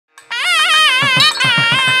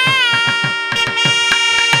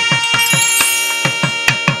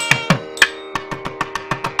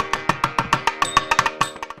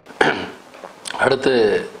அடுத்து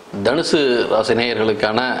தனுசு ராசி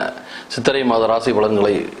நேயர்களுக்கான சித்திரை மாத ராசி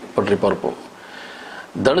பலன்களை பற்றி பார்ப்போம்.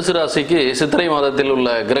 தனுசு ராசிக்கு சித்திரை மாதத்தில் உள்ள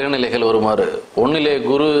கிரக நிலைகள் வருமாறு: 1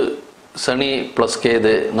 குரு சனி +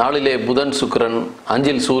 கேது, 4 புதன் சுக்கிரன்,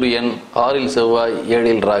 5 சூரியன், 6 செவ்வாய்,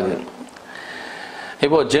 7 ராகு.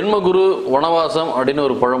 இப்போ ஜென்ம குரு வனவாசம் அப்படின்னு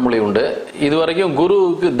ஒரு பழமொழி உண்டு. இதுவரைக்கும்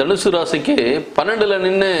குருவுக்கு தனுசு ராசிக்கு 12ல்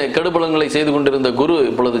நின்று கெடுபலன்களை செய்து கொண்டிருந்த குரு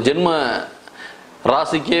இப்பொழுது ஜென்ம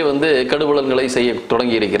ராசிக்கே கெடுபலன்களை செய்ய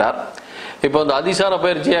தொடங்கி இருக்கிறார். இப்போ அந்த அதிசார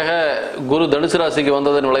பயிற்சியாக குரு தனுசு ராசிக்கு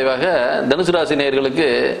வந்ததன் விளைவாக தனுசு ராசி நேயர்களுக்கு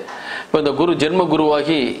இப்போ இந்த குரு ஜென்ம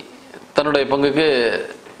குருவாகி தன்னுடைய பங்குக்கு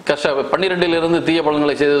 12லிருந்து தீய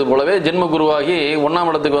பலன்களை செய்தது போலவே ஜென்ம குருவாகி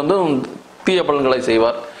 1ஆம் இடத்துக்கு தீய பலன்களை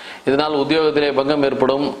செய்வார். இதனால் உத்தியோகத்திலே பங்கம்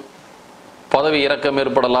ஏற்படும், பதவி இறக்கம்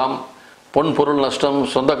ஏற்படலாம், பொன் பொருள் நஷ்டம்,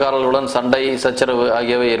 சொந்தக்காரர்களுடன் சண்டை சச்சரவு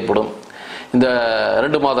ஆகியவை ஏற்படும் இந்த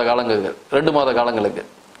 2 மாத காலங்களுக்கு.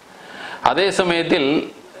 அதே சமயத்தில்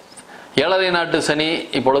 7.5 நாட்டு சனி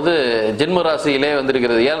இப்பொழுது ஜென்ம ராசியிலே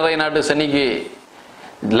வந்திருக்கிறது. 7.5 நாட்டு சனிக்கு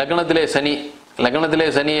லக்னத்திலே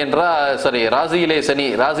சனி என்றால் ராசியிலே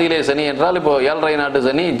சனி என்றால் இப்போ 7.5 நாட்டு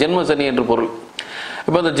சனி ஜென்ம சனி என்று பொருள்.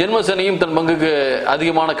 இப்போ இந்த ஜென்ம சனியும் தன் பங்குக்கு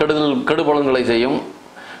அதிகமான கெடுபலன்களை செய்யும்.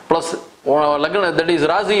 பிளஸ்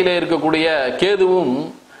ராசியிலே இருக்கக்கூடிய கேதுவும்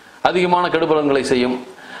அதிகமான கெடுபலன்களை செய்யும்.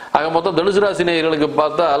 ஆக மொத்தம் தனுசு ராசி நேயர்களுக்கு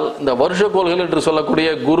பார்த்தால் இந்த வருஷக்கோள்கள் என்று சொல்லக்கூடிய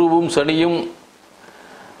குருவும் சனியும்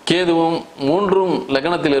கேதுவும் 3ம்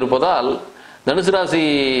லக்னத்தில் இருப்பதால் தனுசு ராசி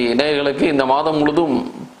நேயர்களுக்கு இந்த மாதம் முழுதும்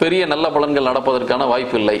பெரிய நல்ல பலன்கள் நடப்பதற்கான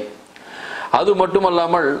வாய்ப்பு இல்லை. அது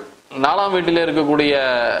மட்டுமல்லாமல் 4ஆம் வீட்டில் இருக்கக்கூடிய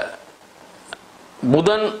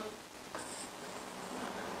புதன்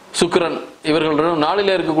சுக்கிரன் இவர்கள்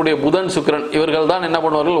 4ல் இருக்கக்கூடிய புதன் சுக்கிரன் இவர்கள் தான் என்ன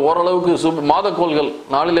பண்ணுவார்கள், ஓரளவுக்கு மாதக்கோள்கள்.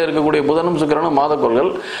 4ல் இருக்கக்கூடிய புதனும் சுக்கிரனும் மாதக்கோள்கள்.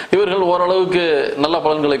 இவர்கள் ஓரளவுக்கு நல்ல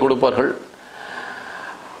பலன்களை கொடுப்பார்கள்.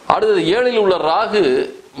 அடுத்தது 7ல் உள்ள ராகு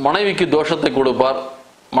மனைவிக்கு தோஷத்தை கொடுப்பார்,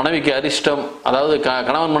 மனைவிக்கு அரிஷ்டம், அதாவது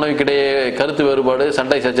கணவன் மனைவிக்கிடையே கருத்து வேறுபாடு,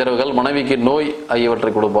 சண்டை சச்சரவுகள், மனைவிக்கு நோய்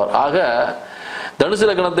ஆகியவற்றை கொடுப்பார். ஆக தனுசு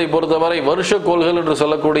லக்னத்தை பொறுத்தவரை வருஷ கோள்கள் என்று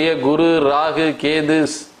சொல்லக்கூடிய குரு ராகு கேது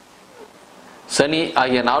சனி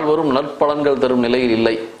ஆகிய 4வரும் நற்பலன்கள் தரும் நிலையில்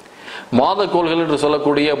இல்லை. மாத கோள்கள் என்று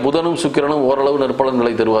சொல்லக்கூடிய புதனும் சுக்கிரனும் ஓரளவு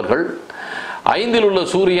நற்பலன்களை தருவார்கள். 5ல் உள்ள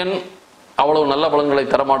சூரியன் அவ்வளவு நல்ல பலன்களை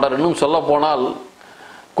தரமாட்டார். இன்னும் சொல்ல போனால்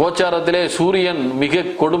கோச்சாரத்திலே சூரியன் மிக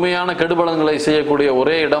கொடுமையான கெடுபலன்களை செய்யக்கூடிய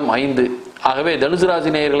ஒரே இடம் 5. ஆகவே தனுசு ராசி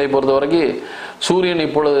நேயர்களை பொறுத்தவரைக்கும் சூரியன்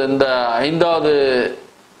இப்பொழுது இந்த 5வது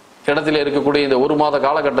இடத்திலே இருக்கக்கூடிய இந்த 1 மாத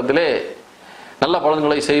காலகட்டத்திலே நல்ல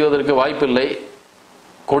பலன்களை செய்வதற்கு வாய்ப்பில்லை,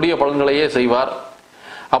 கொடிய பலன்களையே செய்வார்.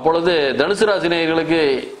 அப்பொழுது தனுசு ராசி நேயர்களுக்கு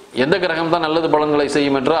எந்த கிரகம் தான் நல்லது பலன்களை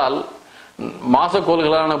செய்யும் என்றால்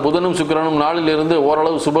மாசக்கோள்களான புதனும் சுக்கிரனும் 4ல் இருந்து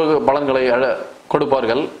ஓரளவு சுப பலன்களை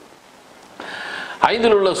கொடுப்பார்கள்.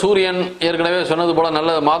 5ல் உள்ள சூரியன் ஏற்கனவே சொன்னது போல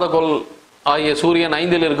நல்ல மாதக்கோள் ஆகிய சூரியன்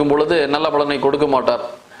 5ல் இருக்கும் பொழுது நல்ல பலனை கொடுக்க மாட்டார்.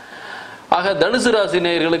 ஆக தனுசு ராசி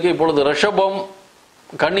நேயர்களுக்கு இப்பொழுது ரிஷபம்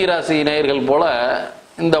கன்னி ராசி நேயர்கள் போல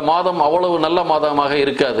இந்த மாதம் அவ்வளவு நல்ல மாதமாக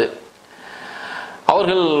இருக்காது.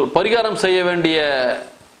 அவர்கள் பரிகாரம் செய்ய வேண்டிய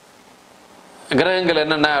கிரகங்கள்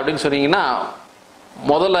என்னென்ன அப்படின்னு சொன்னீங்கன்னா,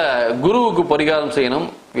 முதல்ல குருவுக்கு பரிகாரம் செய்யணும்.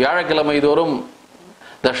 வியாழக்கிழமை தோறும்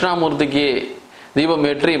தட்சிணாமூர்த்திக்கு தீபம்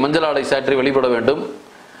ஏற்றி மஞ்சள் ஆடை சாற்றி வழிபட வேண்டும்.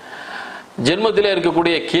 ஜென்மத்திலே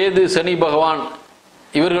இருக்கக்கூடிய கேது சனி பகவான்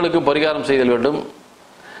இவர்களுக்கு பரிகாரம் செய்தல் வேண்டும்.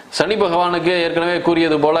 சனி பகவானுக்கு ஏற்கனவே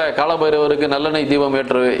கூறியது போல காலபைரவருக்கு நல்லெண்ணெய் தீபம்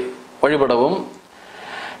ஏற்று வழிபடவும்,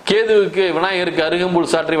 கேதுவுக்கு விநாயகருக்கு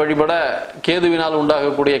அருகம்புல் சாற்றி வழிபட கேதுவினால்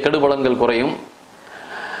உண்டாகக்கூடிய கெடுபலன்கள் குறையும்.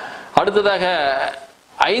 அடுத்ததாக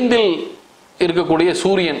 5ல் இருக்கக்கூடிய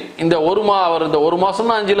சூரியன் அவர் இந்த 1 மாசம்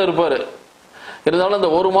தான் 5ல் இருப்பார். இருந்தாலும் இந்த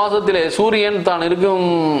 1 மாசத்திலே சூரியன் தான் இருக்கும்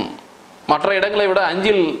மற்ற இடங்களை விட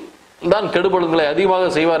 5ல் தான் கெடுபலன்களை அதிகமாக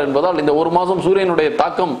செய்வார் என்பதால் இந்த 1 மாதம் சூரியனுடைய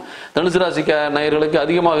தாக்கம் தனுசு ராசி நேயர்களுக்கு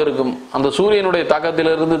அதிகமாக இருக்கும். அந்த சூரியனுடைய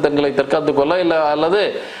தாக்கத்திலிருந்து தங்களை தற்காத்துக் கொள்ள அல்லது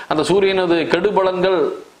அந்த சூரியனது கெடுபலன்கள்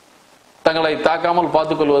தங்களை தாக்காமல்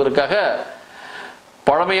பார்த்துக் கொள்வதற்காக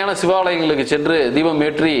பழமையான சிவாலயங்களுக்கு சென்று தீபம்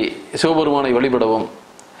ஏற்றி சிவபெருமானை வழிபடவும்.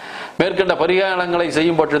 மேற்கண்ட பரிகாரங்களை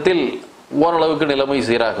செய்யும் பட்சத்தில் ஓரளவுக்கு நிலைமை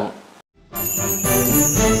சீராகும்.